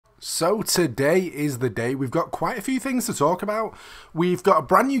So today is the day. We've got quite a few things to talk about. We've got a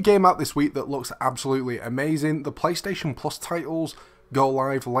brand new game out this week that looks absolutely amazing. The PlayStation Plus titles go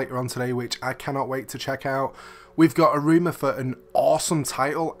live later on today, which I cannot wait to check out. We've got a rumour for an awesome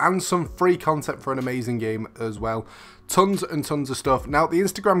title and some free content for an amazing game as well. Tons and tons of stuff. Now, the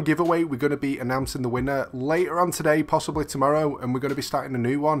Instagram giveaway, we're going to be announcing the winner later on today, possibly tomorrow, and we're going to be starting a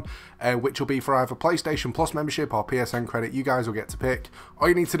new one, which will be for either PlayStation Plus membership or PSN credit. You guys will get to pick. All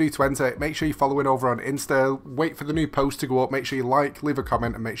you need to do to enter it, make sure you're following over on Insta, wait for the new post to go up, make sure you like, leave a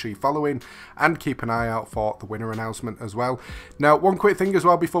comment, and make sure you're following, and keep an eye out for the winner announcement as well. Now, one quick thing as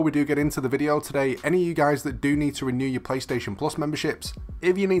well before we do get into the video today, any of you guys that do need to renew your PlayStation Plus memberships,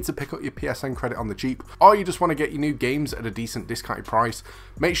 if you need to pick up your PSN credit on the cheap, or you just want to get your new games at a decent discounted price,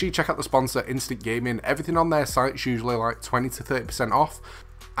 make sure you check out the sponsor Instant Gaming. Everything on their site is usually like 20 to 30% off,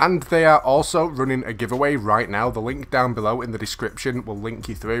 and they are also running a giveaway right now. The link down below in the description will link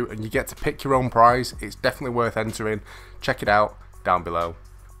you through, and you get to pick your own prize. It's definitely worth entering. Check it out down below.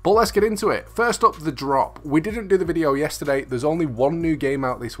 But let's get into it. First up, the drop. We didn't do the video yesterday. There's only one new game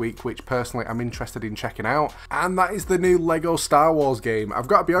out this week, which personally I'm interested in checking out, and that is the new Lego Star Wars game. I've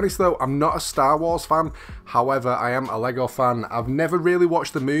got to be honest though, I'm not a Star Wars fan. However, I am a Lego fan. I've never really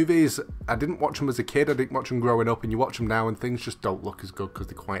watched the movies. I didn't watch them as a kid. I didn't watch them growing up, and you watch them now and things just don't look as good because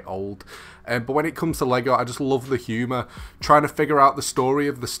they're quite old. But when it comes to Lego, I just love the humour. Trying to figure out the story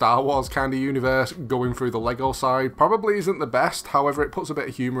of the Star Wars kind of universe, going through the Lego side, probably isn't the best. However, it puts a bit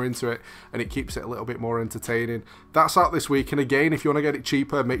of humour into it, and it keeps it a little bit more entertaining. That's out this week, and again, if you want to get it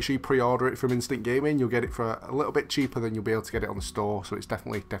cheaper, make sure you pre-order it from Instant Gaming. You'll get it for a little bit cheaper than you'll be able to get it on the store, so it's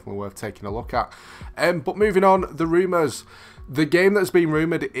definitely worth taking a look at. But moving on, the rumours. The game that's been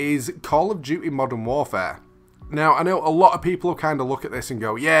rumoured is Call of Duty Modern Warfare. Now, I know a lot of people kind of look at this and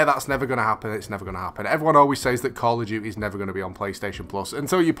go, yeah, that's never going to happen, it's never going to happen. Everyone always says that Call of Duty is never going to be on PlayStation Plus,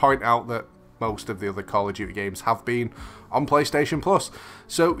 until you point out that most of the other Call of Duty games have been on PlayStation Plus.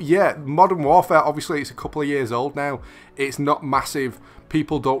 So yeah, Modern Warfare, obviously it's a couple of years old now. It's not massive.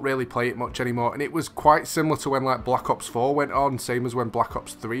 People don't really play it much anymore. And it was quite similar to when like Black Ops 4 went on, same as when Black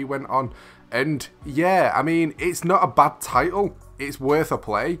Ops 3 went on. And yeah, I mean, it's not a bad title. It's worth a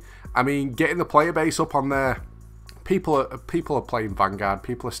play. I mean, getting the player base up on there, people are playing Vanguard,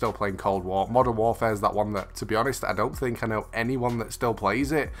 people are still playing Cold War. Modern Warfare is that one that, to be honest, I don't think I know anyone that still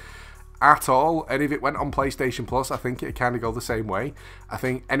plays it at all. And if it went on PlayStation Plus, I think it'd kind of go the same way. I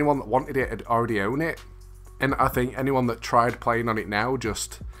think anyone that wanted it had already owned it, and I think anyone that tried playing on it now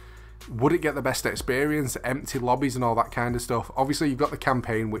just wouldn't get the best experience. Empty lobbies and all that kind of stuff. Obviously you've got the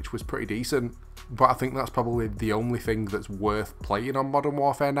campaign, which was pretty decent, but I think that's probably the only thing that's worth playing on Modern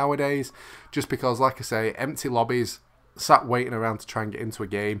Warfare nowadays, just because, like I say, empty lobbies, sat waiting around to try and get into a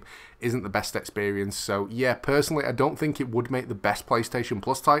game isn't the best experience. So yeah, personally I don't think it would make the best PlayStation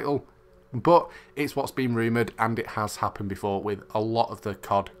Plus title, but it's what's been rumoured, and it has happened before with a lot of the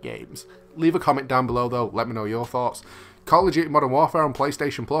COD games. Leave a comment down below though, let me know your thoughts. Call of Duty Modern Warfare on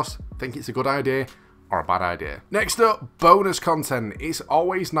PlayStation Plus, think it's a good idea or a bad idea? Next up, bonus content. It's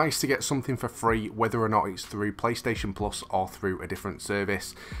always nice to get something for free, whether or not it's through PlayStation Plus or through a different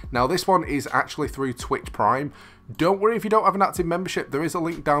service. Now this one is actually through Twitch Prime. Don't worry if you don't have an active membership, there is a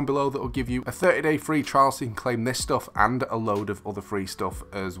link down below that will give you a 30-day free trial so you can claim this stuff and a load of other free stuff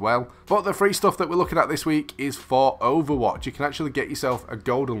as well. But the free stuff that we're looking at this week is for Overwatch. You can actually get yourself a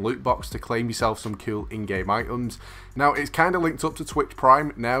golden loot box to claim yourself some cool in-game items. Now it's kind of linked up to Twitch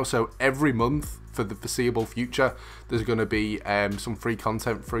Prime now, so every month for the foreseeable future there's going to be some free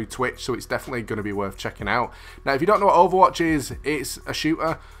content through Twitch, so it's definitely going to be worth checking out. Now if you don't know what Overwatch is, it's a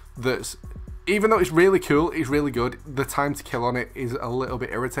shooter that's, even though it's really cool, it's really good, the time to kill on it is a little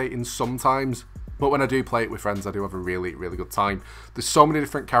bit irritating sometimes, but when I do play it with friends I do have a really good time. There's so many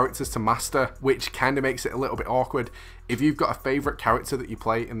different characters to master, which kind of makes it a little bit awkward. If you've got a favourite character that you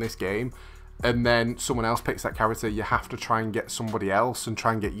play in this game and then someone else picks that character, you have to try and get somebody else and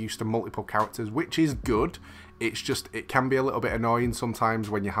try and get used to multiple characters, which is good. It's just, it can be a little bit annoying sometimes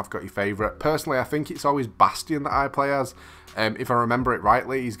when you have got your favourite. Personally, I think it's always Bastion that I play as. If I remember it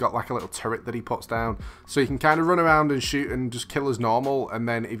rightly, he's got like a little turret that he puts down, so you can kind of run around and shoot and just kill as normal, and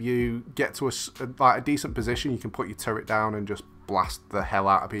then if you get to a decent position, you can put your turret down and just blast the hell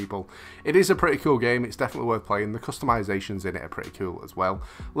out of people. It is a pretty cool game, it's definitely worth playing. The customizations in it are pretty cool as well.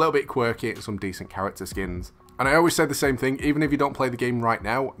 A little bit quirky and some decent character skins. And I always say the same thing, even if you don't play the game right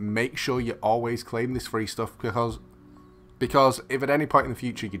now, make sure you always claim this free stuff, because because if at any point in the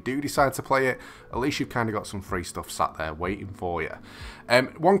future you do decide to play it, at least you've kind of got some free stuff sat there waiting for you.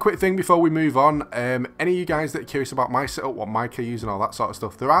 One quick thing before we move on, any of you guys that are curious about my setup, what mic I use and all that sort of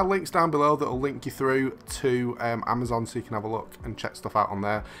stuff, there are links down below that will link you through to Amazon so you can have a look and check stuff out on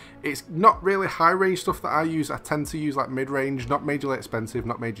there. It's not really high range stuff that I use. I tend to use like mid-range, not majorly expensive,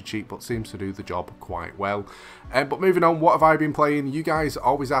 not major cheap, but seems to do the job quite well. But moving on, what have I been playing? You guys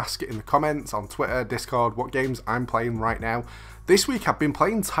always ask in the comments on Twitter, Discord, what games I'm playing right now. This week I've been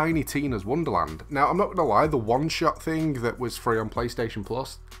playing Tiny Tina's Wonderland. Now I'm not going to lie, the one-shot thing that was free on PlayStation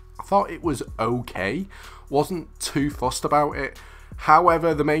Plus, I thought it was okay. Wasn't too fussed about it.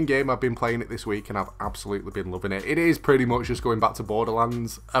 However, the main game, I've been playing it this week and I've absolutely been loving it. It is pretty much just going back to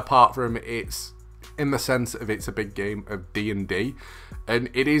Borderlands, apart from it's in the sense of it's a big game of D&D, and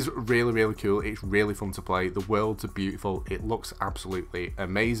it is really, really cool. It's really fun to play. The worlds are beautiful. It looks absolutely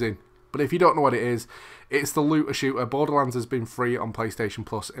amazing. But if you don't know what it is, it's the looter shooter. Borderlands has been free on PlayStation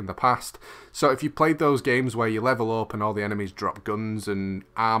Plus in the past. So if you played those games where you level up and all the enemies drop guns and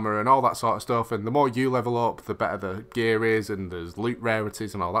armor and all that sort of stuff, and the more you level up, the better the gear is, and there's loot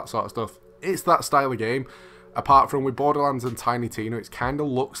rarities and all that sort of stuff. It's that style of game. Apart from with Borderlands and Tiny Tina, it kind of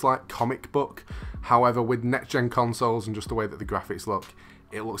looks like comic book. However, with next-gen consoles and just the way that the graphics look,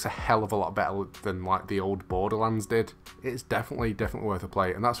 it looks a hell of a lot better than like the old Borderlands did. It's definitely worth a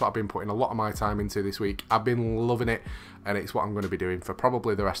play, and that's what I've been putting a lot of my time into this week. I've been loving it, and it's what I'm going to be doing for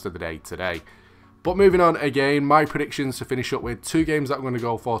probably the rest of the day today. But moving on again, my predictions to finish up with two games that I'm going to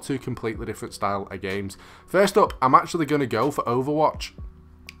go for, two completely different style of games. First up, I'm actually going to go for Overwatch.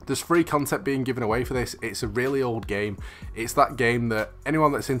 There's free content being given away for this. It's a really old game. It's that game that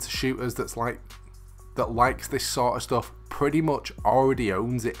anyone that's into shooters that likes this sort of stuff pretty much already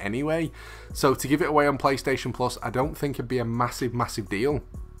owns it anyway. So to give it away on PlayStation Plus, I don't think it'd be a massive deal,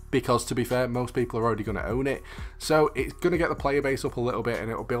 because to be fair, most people are already going to own it. So it's going to get the player base up a little bit, and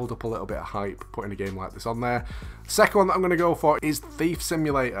it'll build up a little bit of hype putting a game like this on there. Second one that I'm going to go for is Thief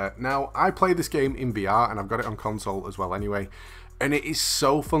Simulator. Now, I play this game in VR, and I've got it on console as well anyway, and it is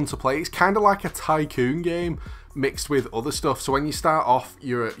so fun to play. It's kind of like a tycoon game mixed with other stuff. So when you start off,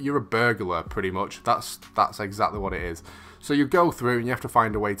 you're a burglar pretty much. That's exactly what it is. So you go through and you have to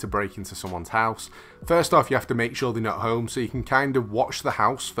find a way to break into someone's house. First off, you have to make sure they're not home, so you can kind of watch the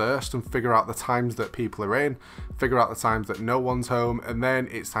house first and figure out the times that people are in, figure out the times that no one's home, and then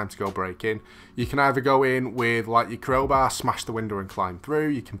it's time to go break in. You can either go in with like your crowbar, smash the window and climb through.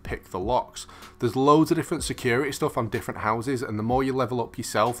 You can pick the locks. There's loads of different security stuff on different houses, and the more you level up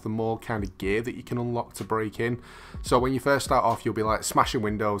yourself, the more kind of gear that you can unlock to break in. So when you first start off, you'll be like smashing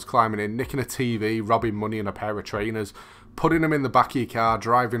windows, climbing in, nicking a TV, robbing money and a pair of trainers, putting them in the back of your car,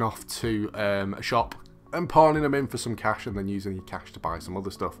 driving off to a shop and pawning them in for some cash, and then using your cash to buy some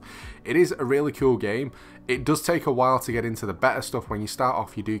other stuff. It is a really cool game. It does take a while to get into the better stuff. When you start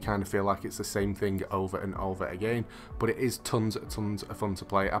off, you do kind of feel like it's the same thing over and over again, but it is tons of fun to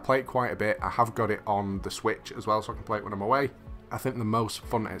play. I play it quite a bit. I have got it on the Switch as well, so I can play it when I'm away. I think the most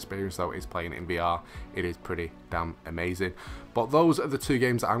fun experience though is playing it in VR. It is pretty damn amazing. But those are the two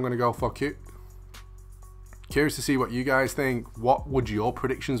games that I'm going to go for. Curious to see what you guys think. What would your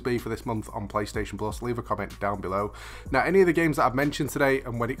predictions be for this month on PlayStation Plus? Leave a comment down below. Now, any of the games that I've mentioned today,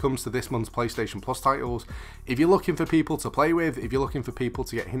 and when it comes to this month's PlayStation Plus titles, if you're looking for people to play with, if you're looking for people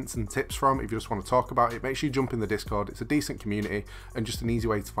to get hints and tips from, if you just want to talk about it, make sure you jump in the Discord. It's a decent community and just an easy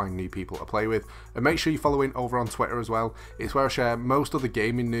way to find new people to play with. And make sure you follow in over on Twitter as well. It's where I share most of the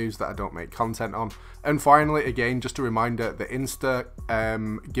gaming news that I don't make content on. And finally, again, just a reminder, the Insta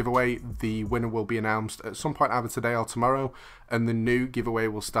giveaway, the winner will be announced at some point either today or tomorrow, and the new giveaway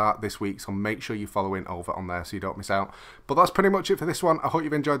will start this week, so make sure you follow in over on there so you don't miss out. But that's pretty much it for this one. I hope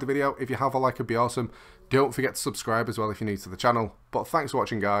you've enjoyed the video. If you have, a like would be awesome. Don't forget to subscribe as well if you're new to the channel. But thanks for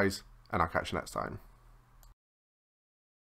watching, guys, and I'll catch you next time.